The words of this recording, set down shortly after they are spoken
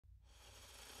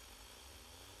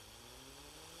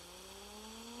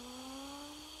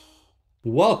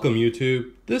Welcome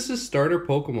YouTube, this is Starter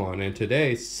Pokemon, and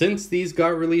today, since these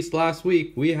got released last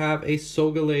week, we have a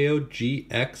Sogaleo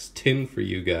GX Tin for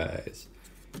you guys.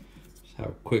 Just have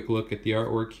a quick look at the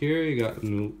artwork here. You got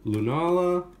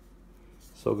Lunala,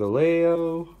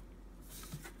 Sogaleo,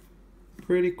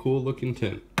 pretty cool looking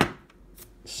tin.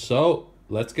 So,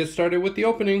 let's get started with the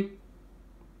opening.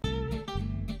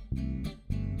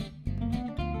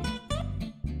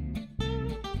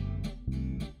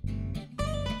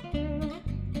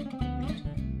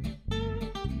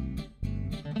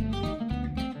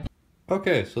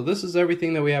 Okay, so this is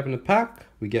everything that we have in the pack.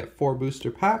 We get 4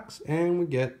 booster packs, and we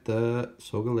get the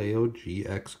Sogaleo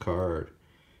GX card.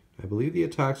 I believe the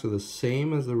attacks are the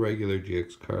same as the regular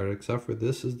GX card, except for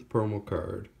this is the promo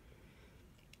card.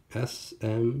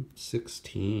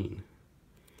 SM16.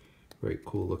 Very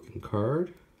cool looking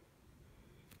card.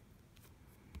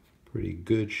 Pretty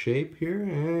good shape here,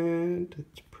 and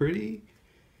it's pretty...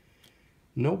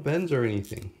 no bends or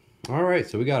anything. Alright,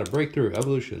 so we got a breakthrough,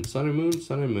 evolution, sun and moon,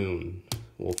 sun and moon.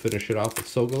 We'll finish it off with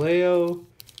Solgaleo,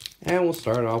 and we'll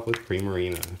start off with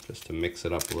Primarina, just to mix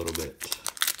it up a little bit.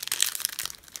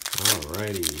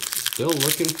 Alrighty, still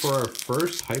looking for our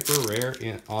first hyper rare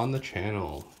on the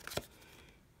channel.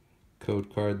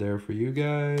 Code card there for you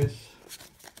guys.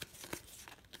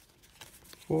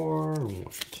 4, 1,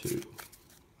 2.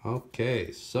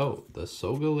 Okay, so the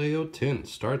Solgaleo Tin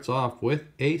starts off with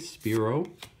a Spearow,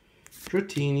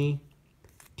 Dratini,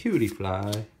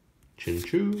 Cutiefly,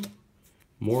 Chinchou,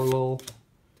 Morlul,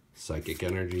 Psychic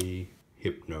Energy,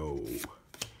 Hypno,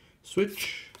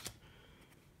 Switch,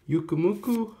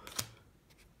 Yukumuku,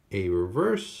 a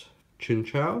reverse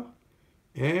Chinchou,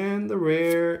 and the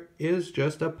rare is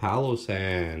just a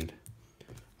Palossand.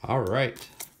 Alright,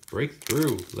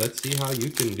 breakthrough. Let's see how you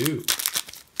can do.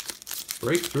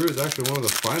 Breakthrough is actually one of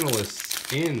the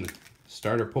finalists in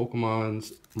Starter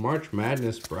Pokemon's March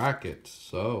Madness bracket.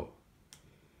 So,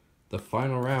 the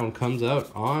final round comes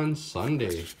out on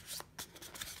Sunday.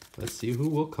 Let's see who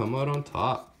will come out on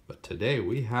top. But today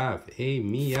we have a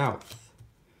Meowth,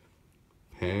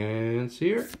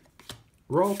 Pansear,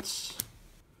 Ralts,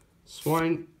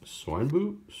 Swinub,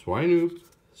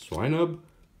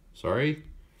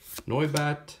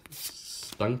 Noibat,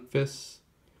 Stunfisk,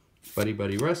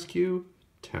 Buddy Rescue,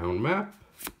 Town Map.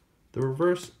 The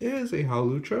reverse is a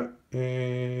Hawlucha,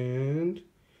 and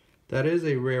that is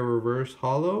a rare reverse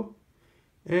holo.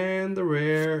 And the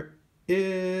rare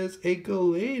is a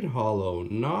Gallade holo.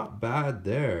 Not bad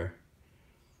there.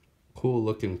 Cool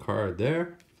looking card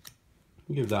there.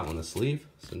 I'll give that one a sleeve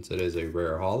since it is a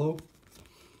rare holo.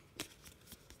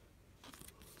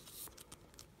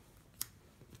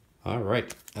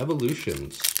 Alright,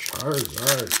 evolutions.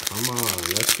 Charizard, come on,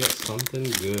 let's get something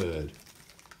good.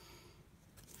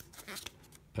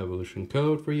 Evolution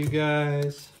code for you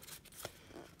guys.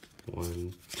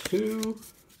 1, 2.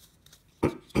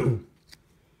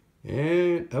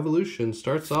 And evolution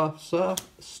starts us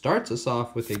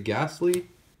off with a Ghastly,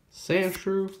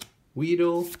 Sandshrew,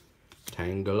 Weedle,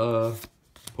 Tangela,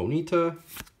 Ponyta,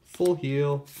 Full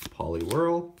Heal,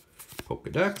 Poliwhirl,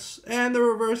 Pokedex, and the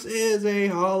reverse is a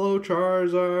Holo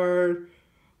Charizard.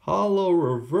 Holo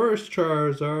reverse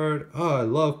Charizard. Oh, I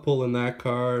love pulling that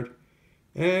card.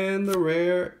 And the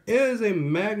rare is a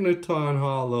Magneton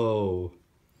holo.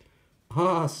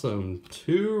 Awesome.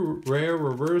 2 rare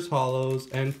reverse holos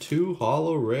and 2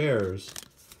 holo rares.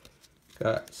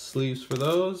 Got sleeves for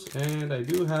those, and I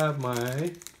do have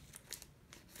my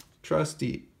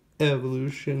trusty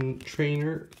Evolution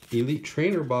Trainer, Elite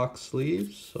Trainer box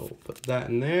sleeves. So put that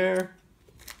in there.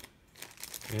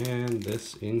 And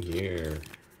this in here.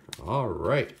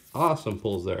 Alright, awesome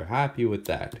pulls there. Happy with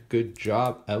that. Good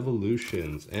job,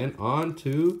 evolutions. And on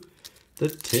to the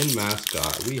tin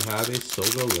mascot. We have a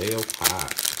Solgaleo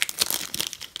pack.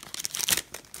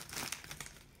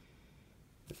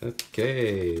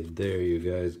 Okay, there you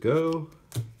guys go.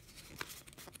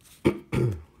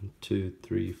 1, 2,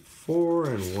 3, 4,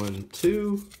 and 1,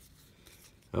 2.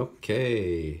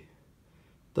 Okay.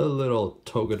 The little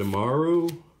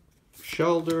Togedemaru,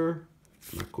 Shelder,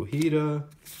 Makuhita,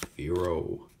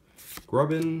 Firo,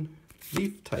 Grubbin,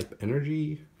 Leaf type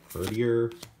Energy,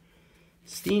 Herdier,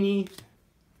 Steenie,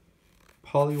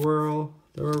 Poliwhirl.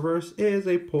 The reverse is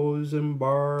a Poison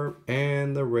Barb,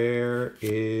 and the rare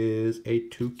is a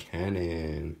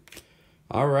Toucannon.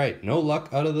 Alright, no luck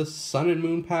out of the Sun and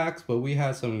Moon packs, but we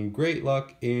had some great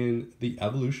luck in the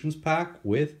Evolutions pack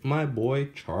with my boy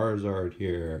Charizard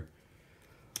here.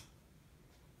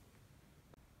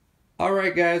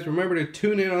 Alright guys, remember to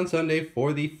tune in on Sunday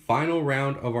for the final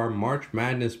round of our March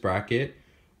Madness bracket,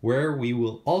 where we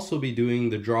will also be doing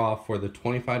the draw for the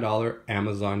 $25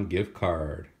 Amazon gift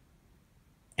card.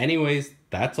 Anyways,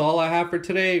 that's all I have for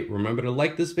today. Remember to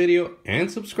like this video and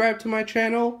subscribe to my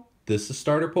channel. This is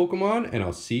Starter Pokemon, and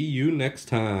I'll see you next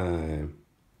time.